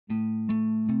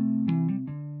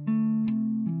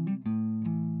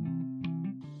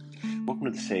Welcome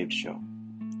to The Saved Show.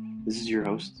 This is your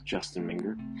host, Justin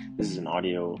Minger. This is an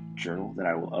audio journal that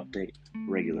I will update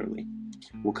regularly.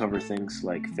 We'll cover things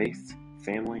like faith,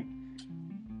 family,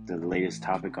 the latest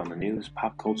topic on the news,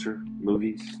 pop culture,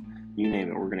 movies, you name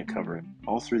it, we're going to cover it.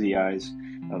 All through the eyes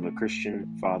of a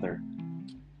Christian father,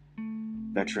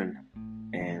 veteran,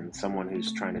 and someone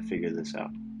who's trying to figure this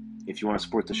out. If you want to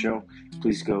support the show,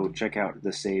 please go check out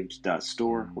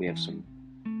thesaved.store. We have some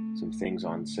things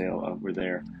on sale over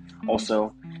there.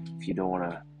 Also, if you don't want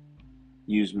to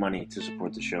use money to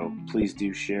support the show, please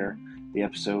do share the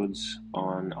episodes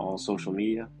on all social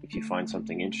media. If you find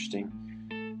something interesting,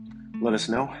 let us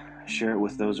know. Share it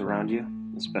with those around you.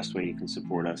 It's the best way you can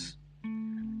support us.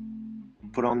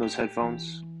 Put on those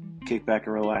headphones, kick back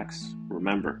and relax.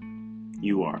 Remember,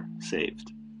 you are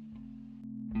saved.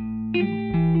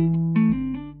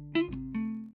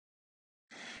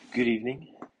 Good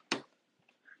evening,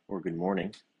 or good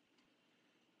morning.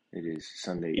 It is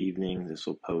Sunday evening. This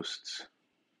will post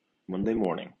Monday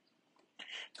morning. I'm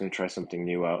going to try something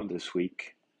new out this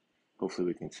week. Hopefully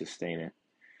we can sustain it.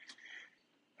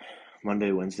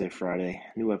 Monday, Wednesday, Friday,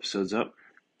 new episodes up.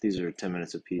 These are 10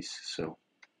 minutes apiece, so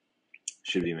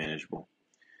should be manageable.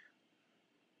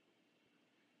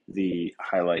 The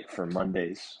highlight for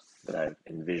Mondays that I've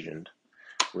envisioned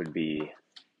would be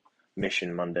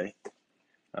Mission Monday.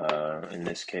 In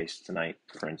this case, tonight,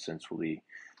 for instance, we'll be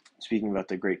speaking about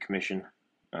the Great Commission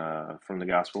from the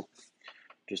Gospel,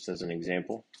 just as an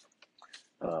example.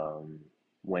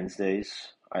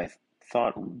 Wednesdays, I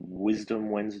thought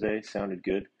Wisdom Wednesday sounded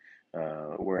good,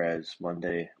 whereas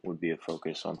Monday would be a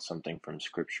focus on something from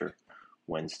Scripture.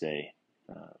 Wednesday,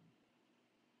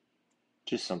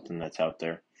 just something that's out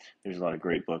there. There's a lot of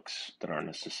great books that aren't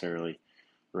necessarily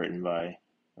written by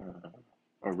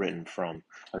or written from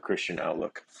a Christian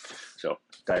outlook. So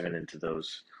diving into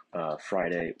those.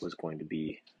 Friday was going to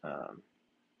be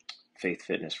Faith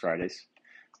Fitness Fridays,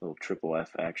 a little triple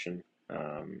F action.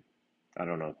 I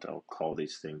don't know what they'll call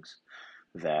these things,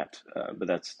 but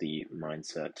that's the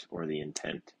mindset or the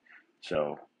intent.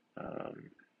 So,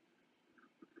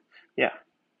 yeah.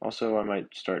 Also, I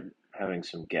might start having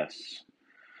some guests,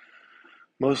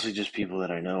 mostly just people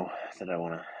that I know that I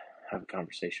want to have a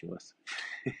conversation with.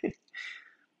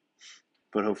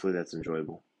 But hopefully that's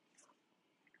enjoyable.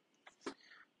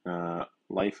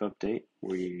 Life update.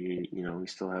 We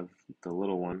still have the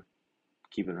little one,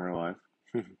 keeping her alive,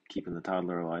 keeping the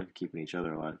toddler alive, keeping each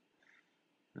other alive.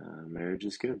 Marriage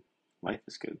is good. Life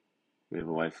is good. We have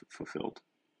a life fulfilled.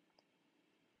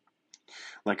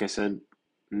 Like I said,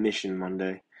 Mission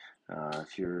Monday.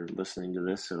 If you're listening to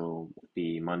this, it'll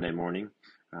be Monday morning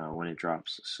when it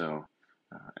drops. So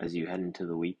as you head into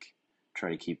the week, try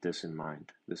to keep this in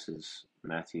mind. This is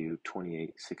Matthew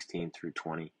 28:16 through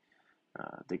 20,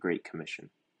 the Great Commission.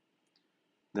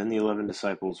 Then the 11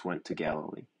 disciples went to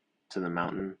Galilee, to the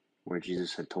mountain where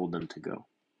Jesus had told them to go.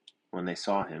 When they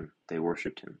saw him, they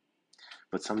worshipped him,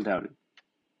 but some doubted.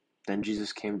 Then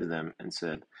Jesus came to them and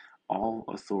said, "All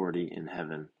authority in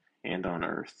heaven and on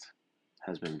earth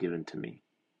has been given to me.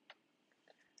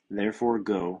 Therefore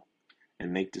go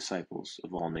and make disciples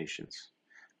of all nations,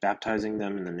 baptizing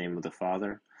them in the name of the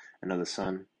Father, and of the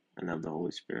Son, and of the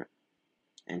Holy Spirit,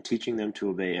 and teaching them to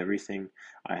obey everything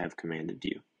I have commanded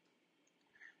you.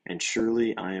 And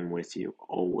surely I am with you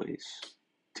always,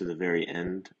 to the very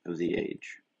end of the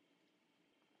age."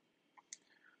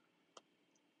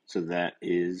 So that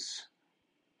is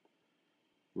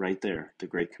right there, the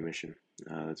Great Commission.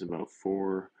 It's about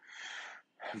 4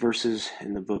 verses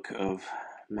in the book of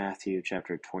Matthew,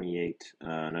 chapter 28,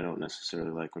 and I don't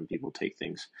necessarily like when people take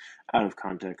things out of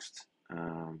context,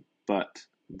 but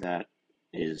that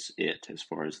is it as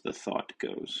far as the thought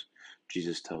goes.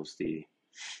 Jesus tells the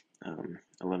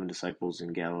 11 disciples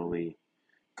in Galilee,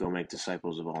 "Go make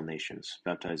disciples of all nations,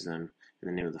 baptize them in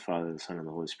the name of the Father, the Son, and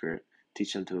the Holy Spirit,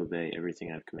 teach them to obey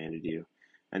everything I've commanded you."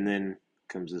 And then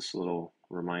comes this little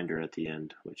reminder at the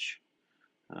end, which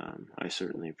I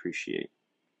certainly appreciate.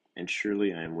 "And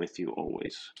surely I am with you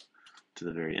always, to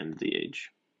the very end of the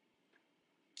age."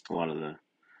 A lot of the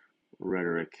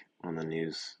rhetoric on the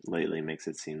news lately makes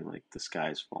it seem like the sky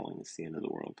is falling, it's the end of the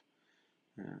world.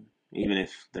 Even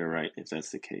if they're right, if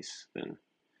that's the case, then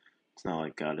it's not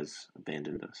like God has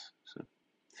abandoned us. So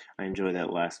I enjoy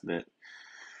that last bit.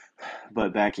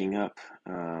 But backing up,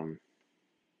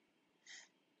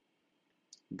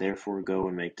 therefore go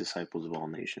and make disciples of all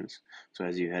nations. So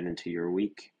as you head into your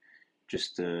week,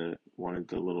 just wanted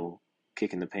the little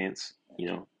kick in the pants.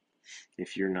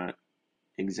 If you're not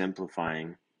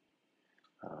exemplifying,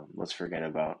 let's forget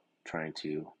about trying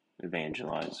to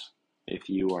evangelize. If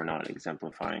you are not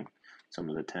exemplifying some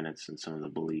of the tenets and some of the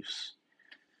beliefs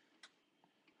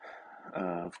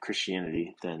of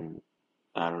Christianity, then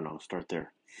I don't know, start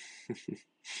there.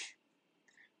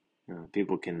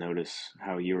 People can notice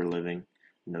how you're living,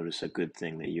 notice a good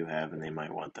thing that you have, and they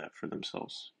might want that for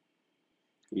themselves.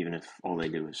 Even if all they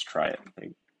do is try it.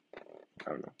 Like, I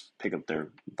don't know, pick up their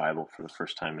Bible for the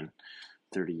first time in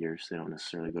 30 years. They don't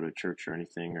necessarily go to church or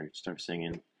anything, or start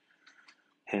singing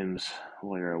hymns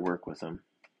while you're at work with them.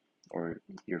 Or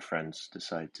your friends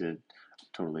decide to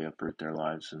totally uproot their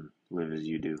lives and live as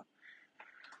you do.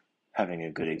 Having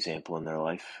a good example in their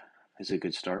life is a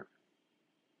good start.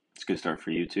 It's a good start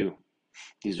for you too.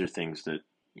 These are things that,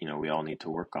 we all need to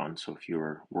work on. So if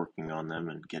you're working on them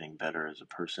and getting better as a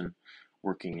person,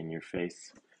 working in your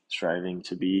faith, striving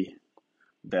to be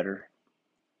better,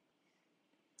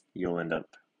 you'll end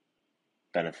up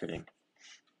benefiting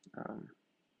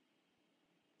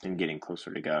and getting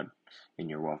closer to God in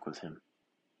your walk with Him.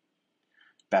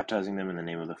 Baptizing them in the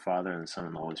name of the Father and the Son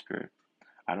and the Holy Spirit.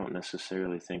 I don't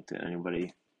necessarily think that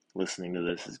anybody listening to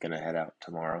this is going to head out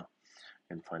tomorrow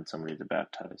and find somebody to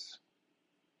baptize.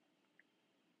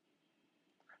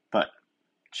 But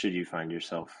should you find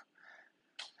yourself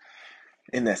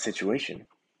in that situation,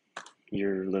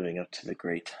 you're living up to the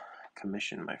Great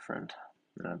Commission, my friend.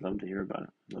 And I'd love to hear about it.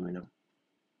 Let me know.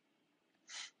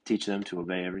 Teach them to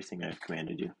obey everything I've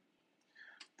commanded you.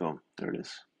 Boom, there it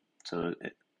is. So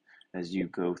as you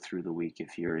go through the week,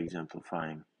 if you're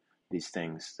exemplifying these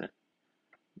things that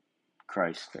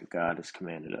Christ, that God has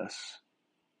commanded us,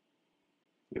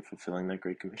 you're fulfilling that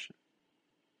Great Commission.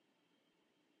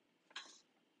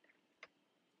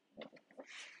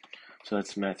 So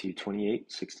that's Matthew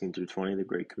 28, 16 through 20, the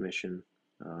Great Commission.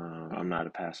 I'm not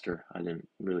a pastor. I didn't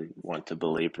really want to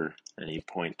belabor any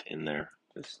point in there,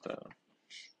 just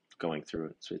going through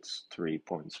it. So it's 3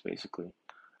 points, basically.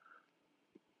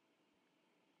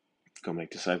 Go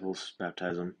make disciples,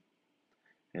 baptize them,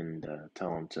 and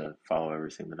tell them to follow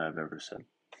everything that I've ever said.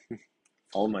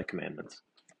 All my commandments.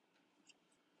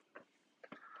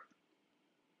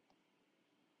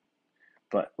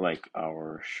 But like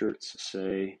our shirts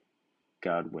say,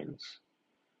 God wins.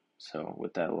 So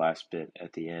with that last bit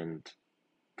at the end,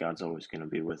 God's always going to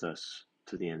be with us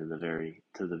to the end of the very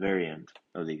end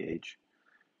of the age.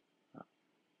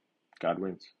 God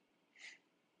wins.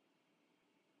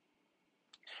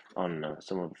 On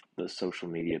some of the social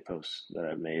media posts that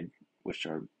I've made, which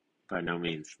are by no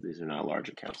means, these are not large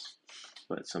accounts,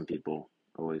 but some people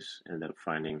always end up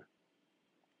finding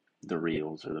the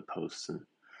reels or the posts and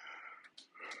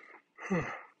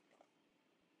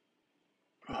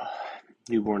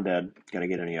newborn dad, gotta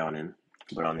get a yawn in.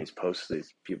 But on these posts,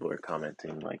 these people are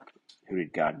commenting like, "Who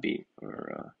did God beat?"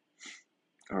 Or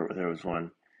there was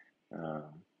one.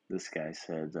 This guy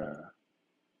said,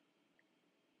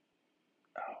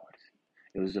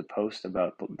 it was a post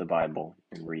about the Bible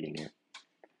and reading it,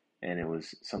 and it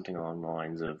was something along the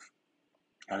lines of,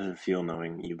 "How does it feel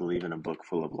knowing you believe in a book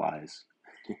full of lies?"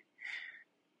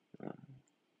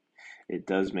 It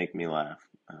does make me laugh.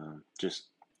 Just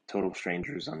total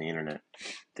strangers on the internet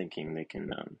thinking they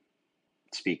can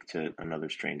speak to another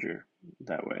stranger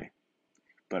that way.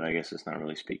 But I guess it's not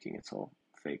really speaking, it's all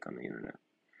fake on the internet.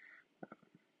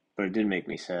 But it did make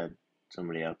me sad.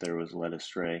 Somebody out there was led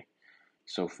astray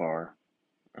so far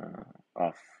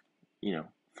off,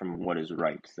 from what is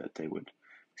right, that they would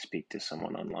speak to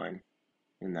someone online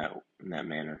in that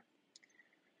manner.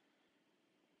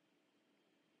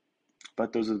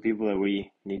 But those are the people that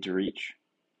we need to reach.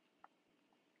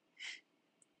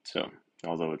 So,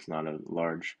 although it's not a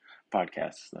large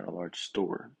podcast, it's not a large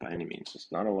store by any means,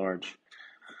 it's not a large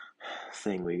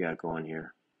thing we got going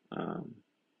here.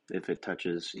 If it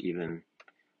touches even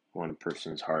one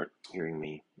person's heart, hearing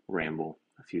me ramble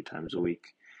a few times a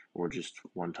week, or just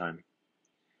one time,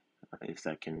 if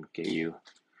that can get you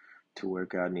to where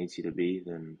God needs you to be,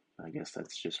 then I guess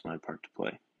that's just my part to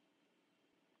play.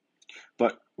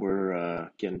 But we're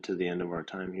getting to the end of our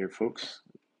time here, folks.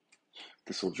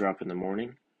 This will drop in the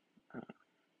morning.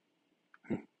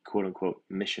 Quote unquote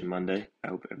Mission Monday. I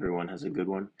hope everyone has a good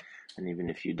one. And even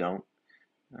if you don't,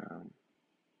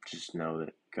 just know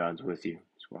that God's with you.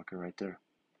 He's walking right there.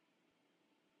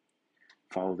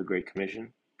 Follow the Great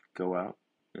Commission. Go out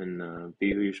and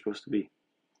be who you're supposed to be.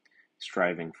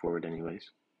 Striving for it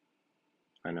anyways.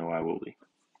 I know I will be.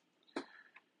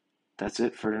 That's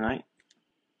it for tonight.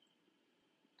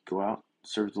 Go out,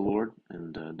 serve the Lord,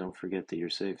 and don't forget that you're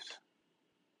saved.